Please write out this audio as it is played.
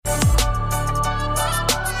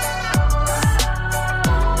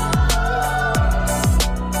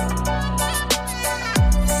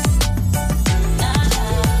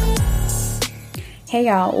Hey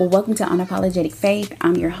y'all, well, welcome to Unapologetic Faith.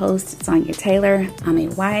 I'm your host, Sonia Taylor. I'm a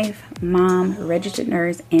wife, mom, registered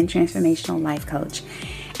nurse, and transformational life coach.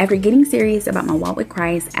 After getting serious about my walk with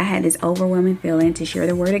Christ, I had this overwhelming feeling to share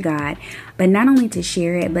the Word of God, but not only to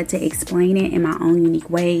share it, but to explain it in my own unique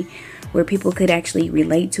way where people could actually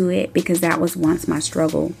relate to it, because that was once my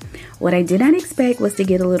struggle. What I did not expect was to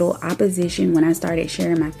get a little opposition when I started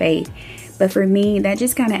sharing my faith. But for me, that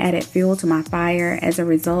just kind of added fuel to my fire. As a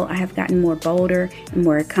result, I have gotten more bolder and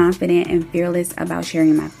more confident and fearless about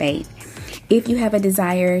sharing my faith. If you have a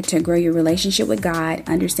desire to grow your relationship with God,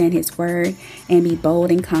 understand His Word, and be bold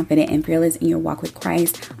and confident and fearless in your walk with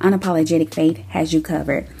Christ, Unapologetic Faith has you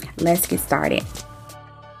covered. Let's get started.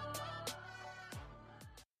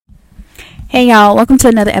 Hey y'all, welcome to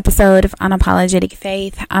another episode of Unapologetic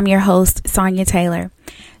Faith. I'm your host, Sonia Taylor.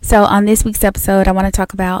 So on this week's episode, I want to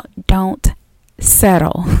talk about don't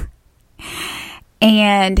settle.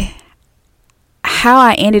 And how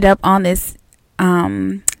I ended up on this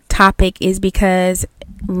topic is because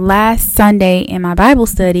last Sunday in my Bible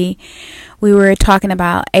study, we were talking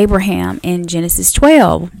about Abraham in Genesis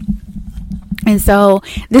 12. And so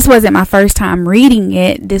this wasn't my first time reading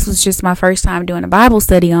it. This was just my first time doing a Bible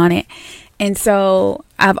study on it. And so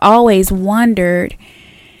I've always wondered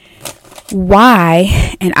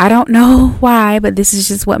why, and I don't know why, but this is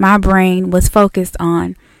just what my brain was focused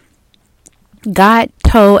on. God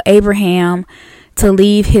told Abraham to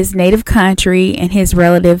leave his native country and his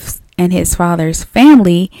relatives and his father's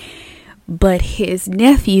family, but his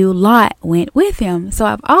nephew Lot went with him. So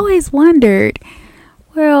I've always wondered,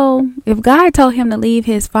 well, if God told him to leave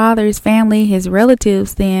his father's family, his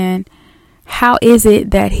relatives, then how is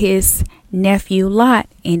it that his nephew Lot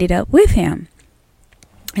ended up with him?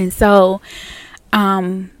 And so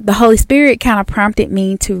the Holy Spirit kind of prompted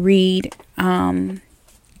me to read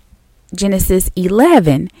Genesis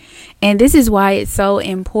 11. And this is why it's so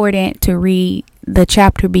important to read the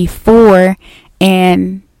chapter before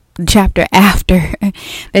and the chapter after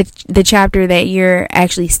the chapter that you're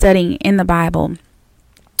actually studying in the Bible.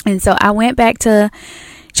 And so I went back to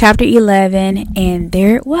chapter 11, and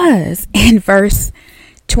there it was in verse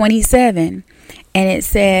 27. And it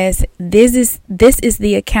says, this is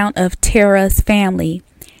the account of Terah's family.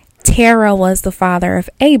 Terah was the father of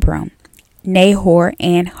Abram, Nahor,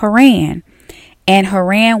 and Haran. And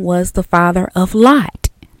Haran was the father of Lot.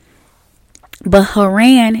 But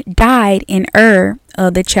Haran died in Ur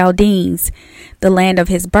of the Chaldeans, the land of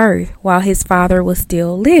his birth, while his father was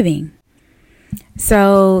still living.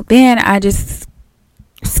 So then I just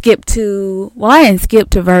skipped to, well, I didn't skip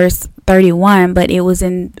to verse 31, but it was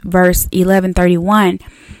in verse 11:31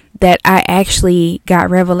 that I actually got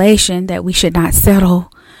revelation that we should not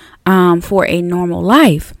settle for a normal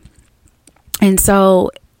life. And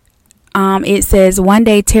so it says, one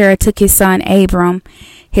day Terah took his son Abram,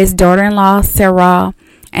 his daughter-in-law Sarah,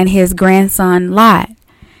 and his grandson Lot,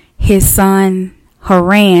 his son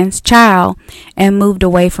Haran's child, and moved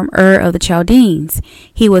away from Ur of the Chaldeans.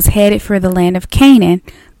 He was headed for the land of Canaan,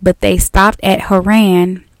 but they stopped at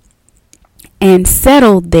Haran and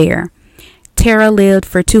settled there. Terah lived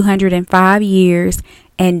for 205 years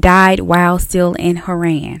and died while still in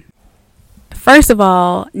Haran. First of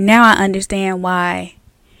all, now I understand why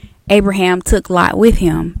Abraham took Lot with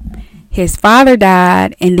him. His father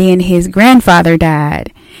died, and then his grandfather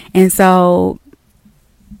died. And so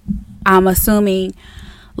I'm assuming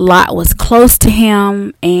Lot was close to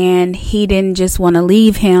him, and he didn't just want to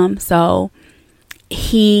leave him. So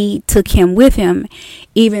he took him with him,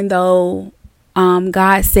 even though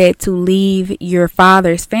God said to leave your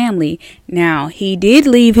father's family. Now, he did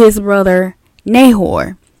leave his brother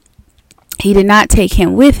Nahor. He did not take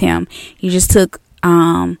him with him. He just took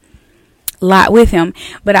Lot with him.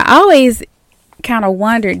 But I always kind of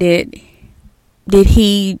wondered, did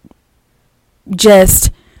he just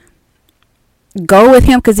go with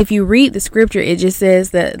him? Because if you read the scripture, it just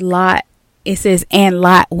says that and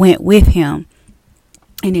Lot went with him.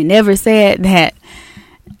 And it never said that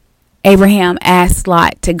Abraham asked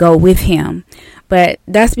Lot to go with him. But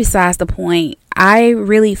that's besides the point. I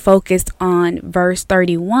really focused on verse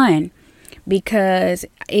 31 because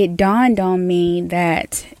it dawned on me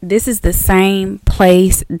that this is the same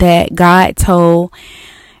place that God told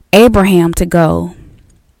Abraham to go.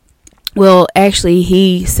 Well, actually,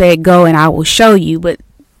 he said, go and I will show you. But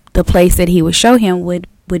the place that he would show him would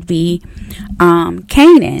be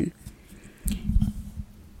Canaan.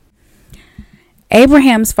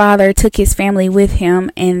 Abraham's father took his family with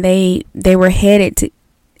him, and they were heading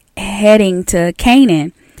to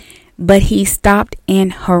Canaan, but he stopped in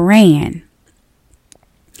Haran.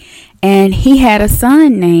 And he had a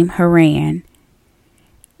son named Haran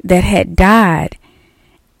that had died.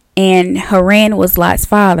 and Haran was Lot's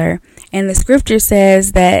father. And the scripture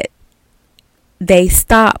says that they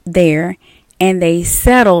stopped there and they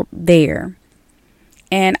settled there.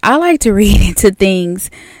 And I like to read into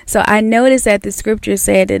things. So I noticed that the scripture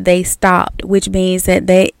said that they stopped, which means that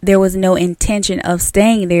there was no intention of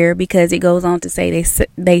staying there, because it goes on to say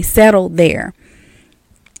they settled there.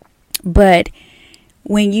 But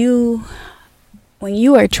when you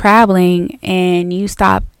are traveling and you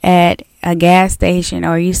stop at a gas station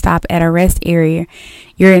or you stop at a rest area,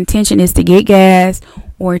 your intention is to get gas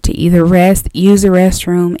or to either rest, use the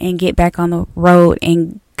restroom, and get back on the road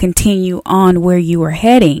and continue on where you were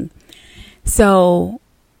heading. So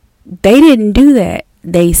they didn't do that.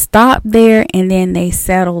 They stopped there and then they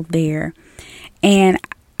settled there. And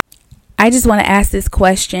I just want to ask this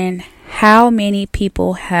question: how many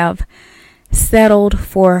people have settled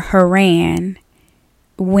for Haran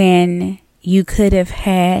when you could have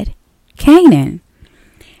had Canaan?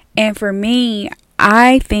 And for me,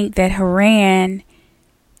 I think that Haran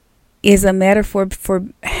is a metaphor for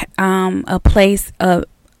a place of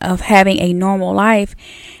having a normal life,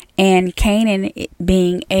 and Canaan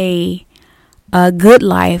being a good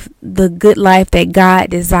life, the good life that God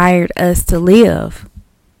desired us to live.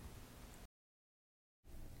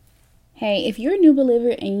 Hey, if you're a new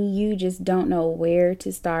believer and you just don't know where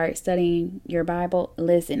to start studying your Bible,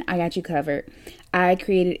 listen, I got you covered. I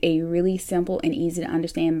created a really simple and easy to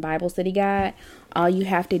understand Bible study guide. All you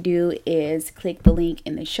have to do is click the link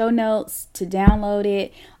in the show notes to download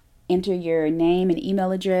it. Enter your name and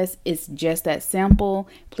email address. It's just that simple.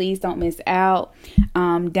 Please don't miss out.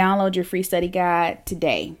 Download your free study guide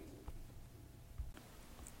today.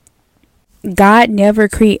 God never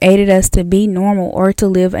created us to be normal or to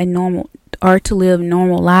live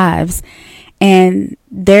normal lives. And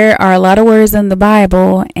there are a lot of words in the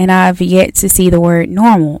Bible, and I've yet to see the word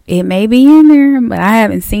normal. It may be in there, but I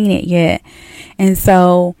haven't seen it yet. And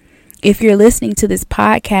so if you're listening to this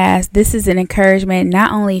podcast, this is an encouragement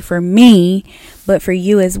not only for me, but for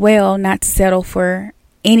you as well, not to settle for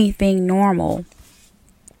anything normal.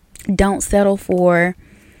 Don't settle for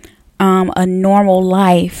a normal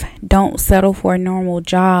life. Don't settle for a normal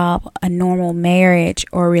job, a normal marriage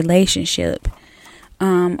or relationship,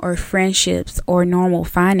 or friendships or normal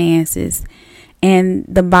finances. And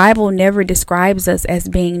the Bible never describes us as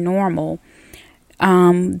being normal.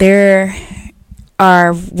 There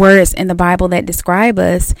are words in the Bible that describe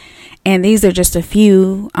us, and these are just a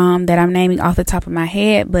few that I'm naming off the top of my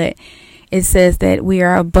head, but it says that we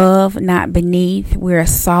are above, not beneath. We're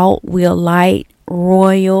salt, we're light,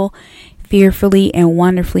 royal, fearfully and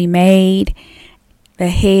wonderfully made, the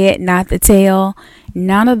head, not the tail.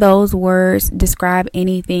 None of those words describe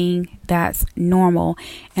anything that's normal.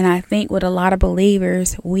 And I think with a lot of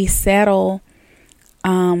believers, we settle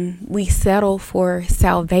for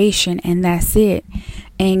salvation, and that's it.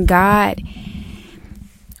 And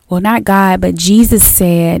Jesus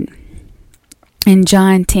said in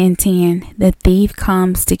John 10:10, the thief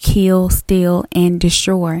comes to kill, steal, and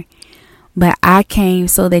destroy. But I came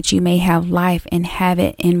so that you may have life and have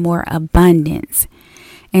it in more abundance.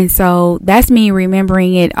 And so that's me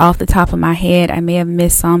remembering it off the top of my head. I may have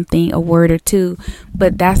missed something, a word or two,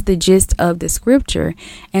 but that's the gist of the scripture.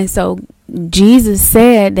 And so Jesus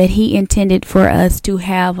said that he intended for us to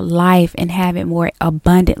have life and have it more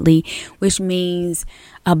abundantly, which means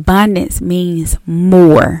abundance means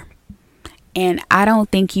more. And I don't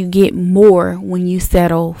think you get more when you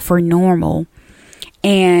settle for normal.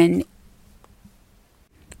 And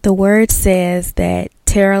the word says that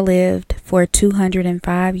Terah lived for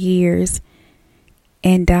 205 years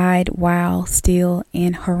and died while still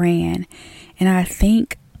in Haran. And I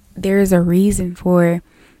think there's a reason for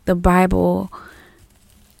the Bible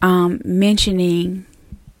mentioning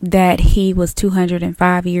that he was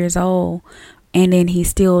 205 years old and then he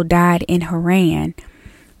still died in Haran.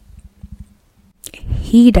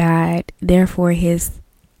 He died, therefore his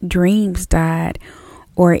dreams died,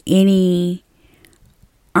 or any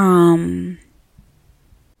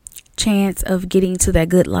chance of getting to that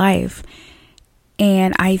good life.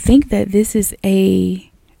 And I think that this is a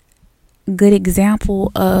good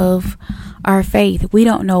example of our faith. We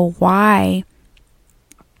don't know why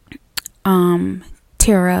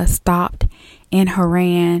Terah stopped in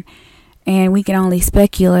Haran, and we can only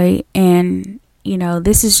speculate. And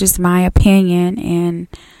this is just my opinion, and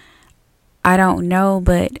I don't know,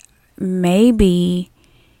 but maybe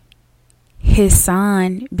his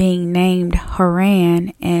son being named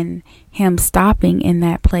Haran and him stopping in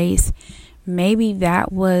that place, maybe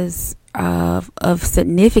that was of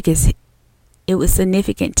significance. It was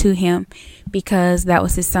significant to him because that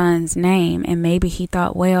was his son's name, and maybe he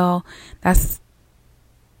thought, well, that's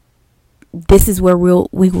this is where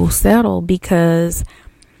we will settle because,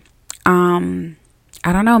 I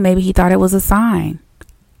don't know, maybe he thought it was a sign.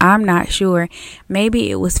 I'm not sure. Maybe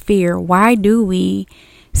it was fear. Why do we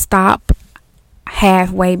stop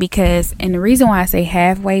halfway? And the reason why I say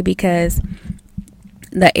halfway, because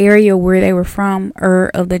the area where they were from,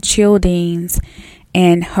 of the Chaldeans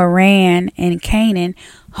and Haran and Canaan,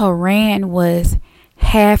 Haran was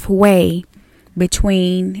halfway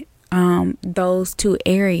between those two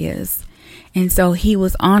areas. And so he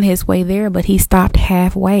was on his way there, but he stopped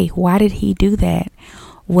halfway. Why did he do that?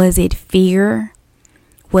 Was it fear?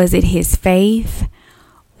 Was it his faith?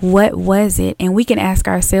 What was it? And we can ask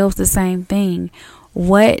ourselves the same thing.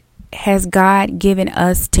 What has God given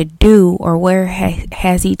us to do, or where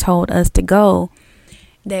has he told us to go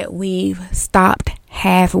that we've stopped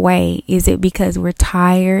halfway? Is it because we're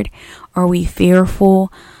tired? Are we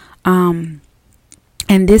fearful?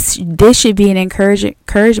 And this should be an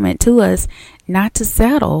encouragement to us not to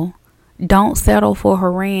settle. Don't settle for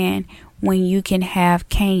Haran when you can have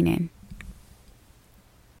Canaan.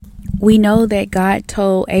 We know that God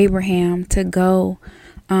told Abraham to go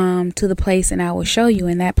to the place and I will show you,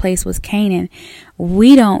 and that place was Canaan.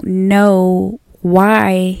 We don't know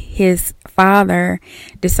why his father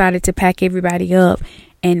decided to pack everybody up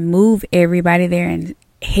and move everybody there and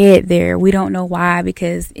head there. We don't know why,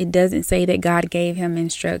 because it doesn't say that God gave him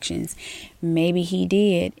instructions. Maybe he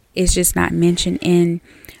did. It's just not mentioned in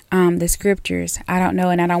the scriptures. I don't know,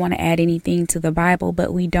 and I don't want to add anything to the Bible,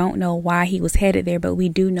 but we don't know why he was headed there, but we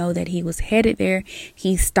do know that he was headed there.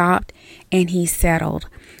 He stopped and he settled.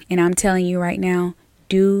 And I'm telling you right now,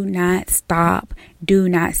 do not stop. Do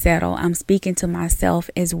not settle. I'm speaking to myself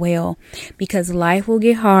as well, because life will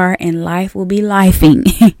get hard and life will be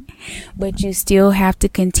lifing. But you still have to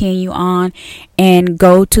continue on and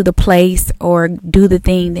go to the place or do the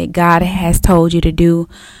thing that God has told you to do.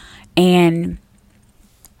 And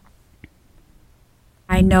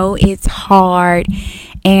I know it's hard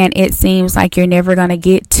and it seems like you're never going to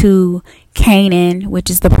get to Canaan, which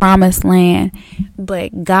is the promised land.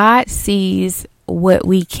 But God sees what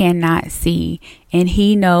we cannot see, and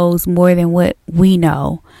he knows more than what we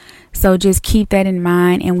know. So just keep that in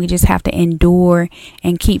mind, and we just have to endure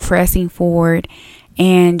and keep pressing forward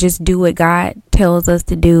and just do what God tells us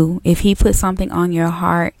to do. If he puts something on your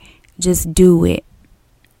heart, just do it.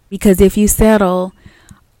 Because if you settle,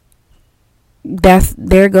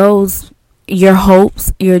 there goes your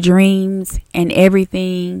hopes, your dreams, and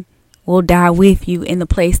everything will die with you in the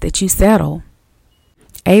place that you settle.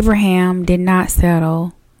 Abraham did not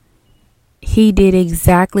settle. He did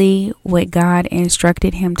exactly what God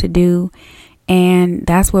instructed him to do. And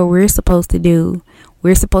that's what we're supposed to do.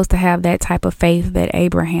 We're supposed to have that type of faith that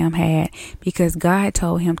Abraham had, because God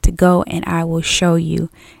told him to go and I will show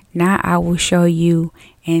you. Not I will show you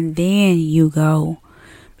and then you go.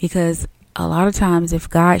 Because a lot of times if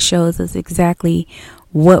God shows us exactly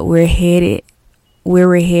what we're headed, where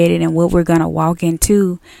we're headed and what we're going to walk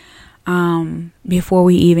into, before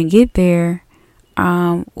we even get there,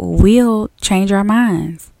 we'll change our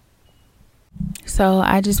minds. So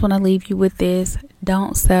I just want to leave you with this.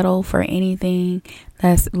 Don't settle for anything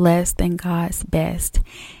that's less than God's best.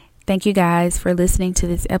 Thank you guys for listening to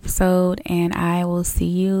this episode, and I will see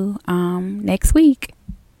you next week.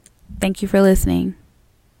 Thank you for listening.